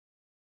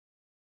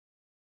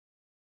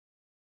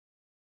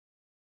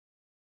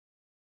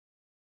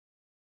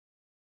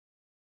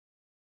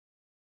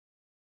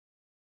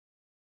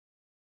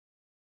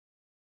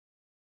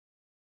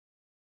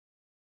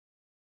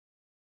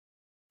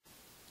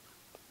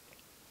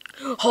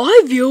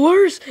Hi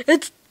viewers,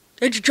 it's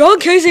John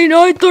Casey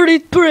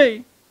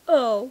 933.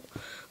 Oh,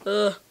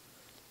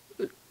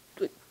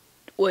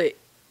 wait.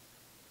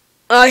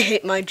 I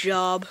hate my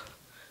job.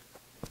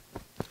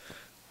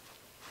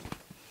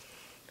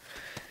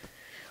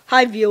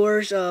 Hi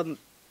viewers,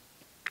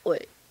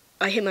 wait.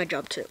 I hate my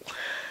job too.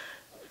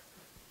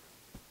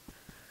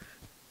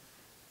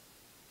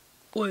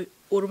 Wait,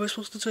 what am I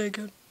supposed to say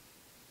again?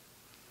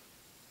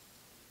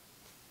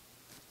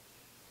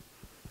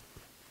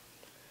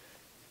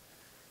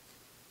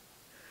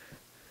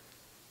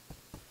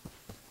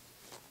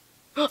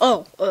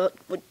 Oh,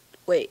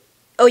 wait.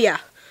 Oh yeah.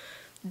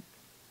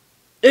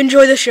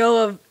 Enjoy the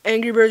show of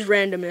Angry Birds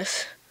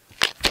Randomness.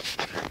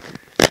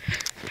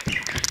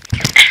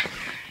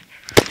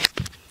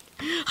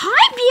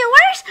 Hi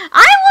viewers,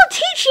 I will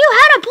teach you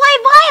how to play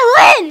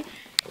violin.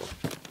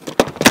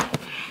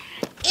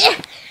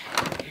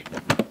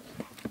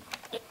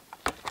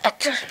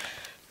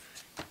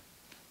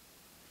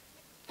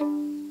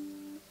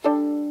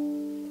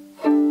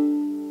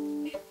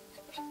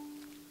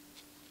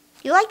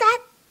 You like that?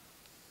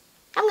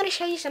 I'm going to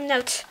show you some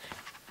notes.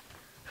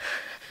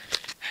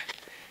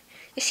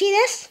 You see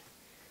this?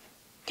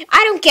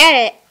 I don't get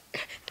it.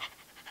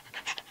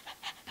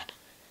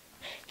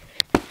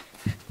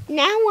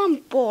 Now I'm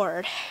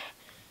bored.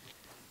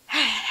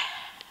 I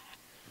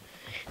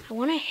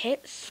want to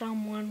hit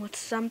someone with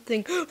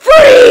something.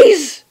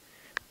 Freeze!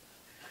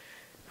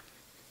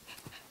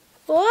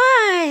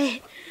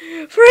 What?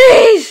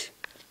 Freeze!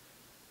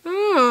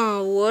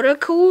 Oh, what a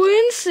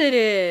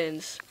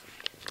coincidence.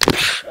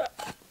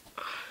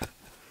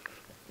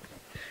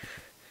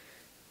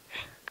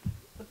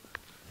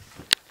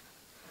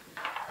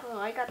 Oh,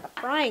 I got the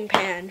frying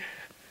pan.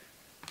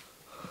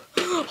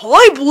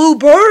 Hi,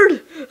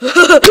 Bluebird!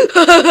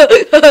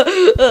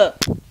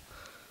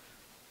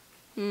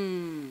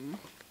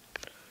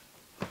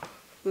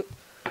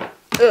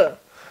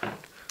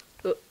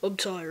 I'm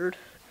tired.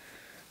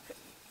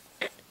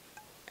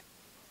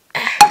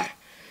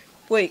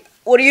 Wait,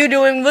 what are you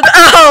doing with—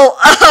 Ow!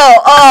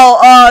 Ow! Ow!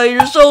 Ow!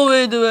 You're so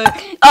mean to me!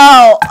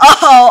 Ow!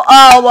 Ow!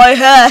 Ow! My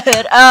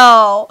head!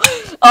 Ow!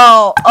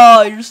 Ow!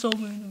 Ow! You're so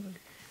mean to me.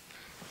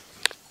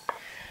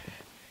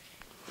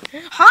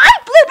 Hi,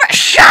 Bluebird!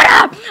 Shut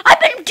up! I've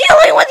been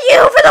dealing with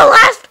you for the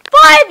last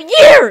 5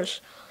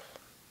 years!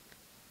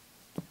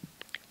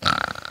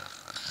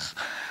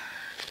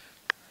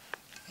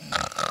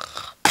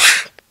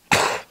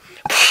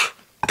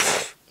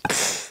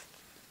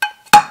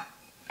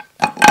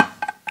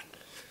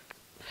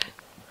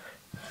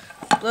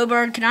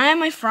 Bluebird, can I have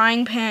my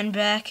frying pan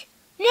back?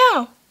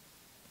 No.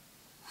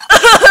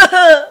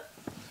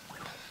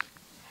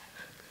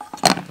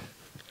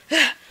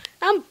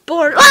 I'm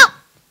bored. Oh!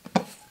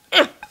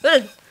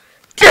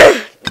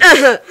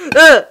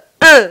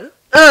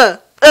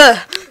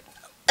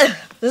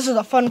 This is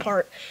the fun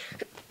part.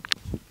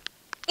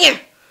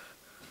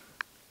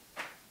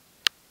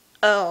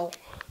 Oh.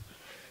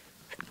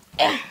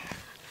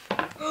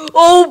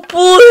 Oh,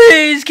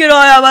 please, can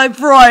I have my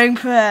frying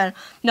pan?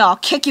 No, I'll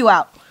kick you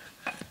out.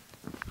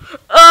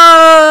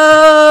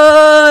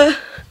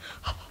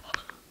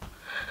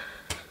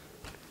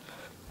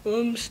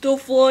 I'm still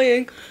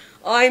flying.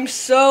 I'm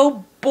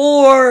so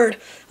bored.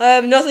 I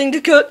have nothing to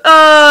cook.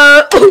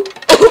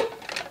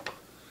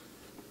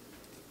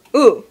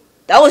 Ooh,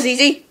 that was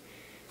easy.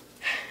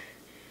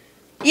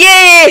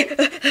 Yay!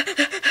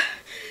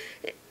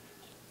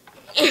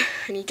 I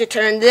need to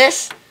turn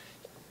this.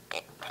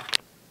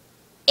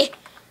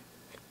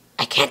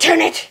 I can't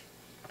turn it.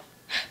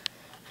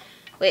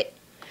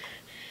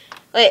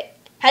 Wait.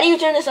 How do you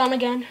turn this on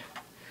again?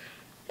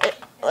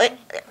 Wait.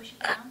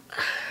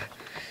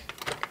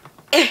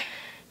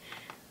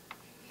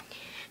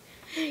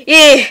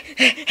 Yeah.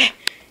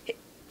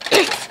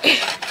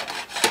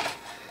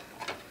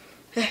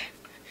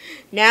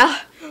 Now,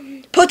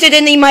 put it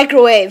in the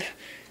microwave.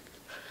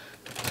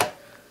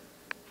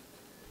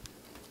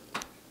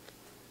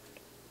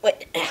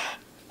 Wait,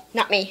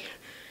 not me.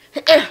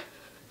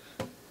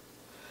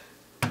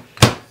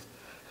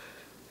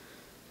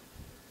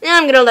 Now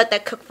I'm gonna let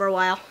that cook for a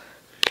while.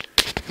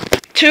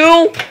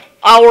 2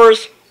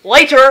 hours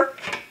later.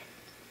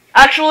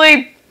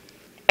 Actually,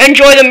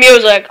 enjoy the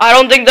music. I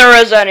don't think there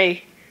is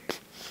any.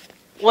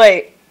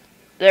 Wait,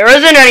 there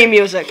isn't any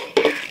music.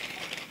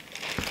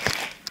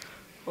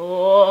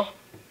 Oh.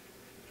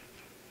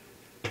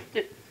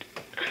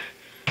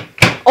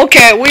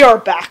 Okay, we are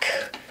back.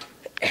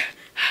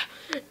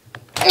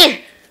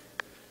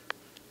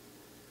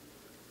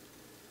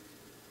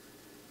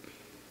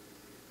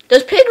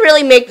 Does Pig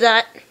really make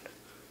that?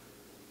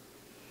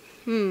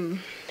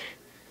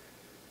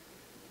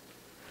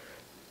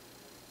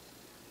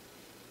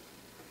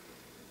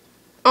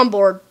 I'm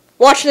bored.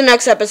 Watch the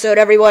next episode,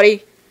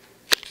 everybody.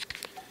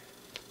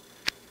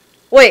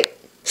 Wait,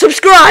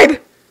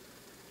 subscribe!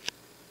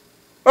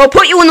 Or I'll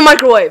put you in the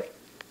microwave.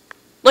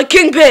 Like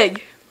King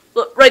Pig.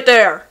 Look, right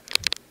there.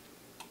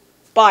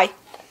 Bye.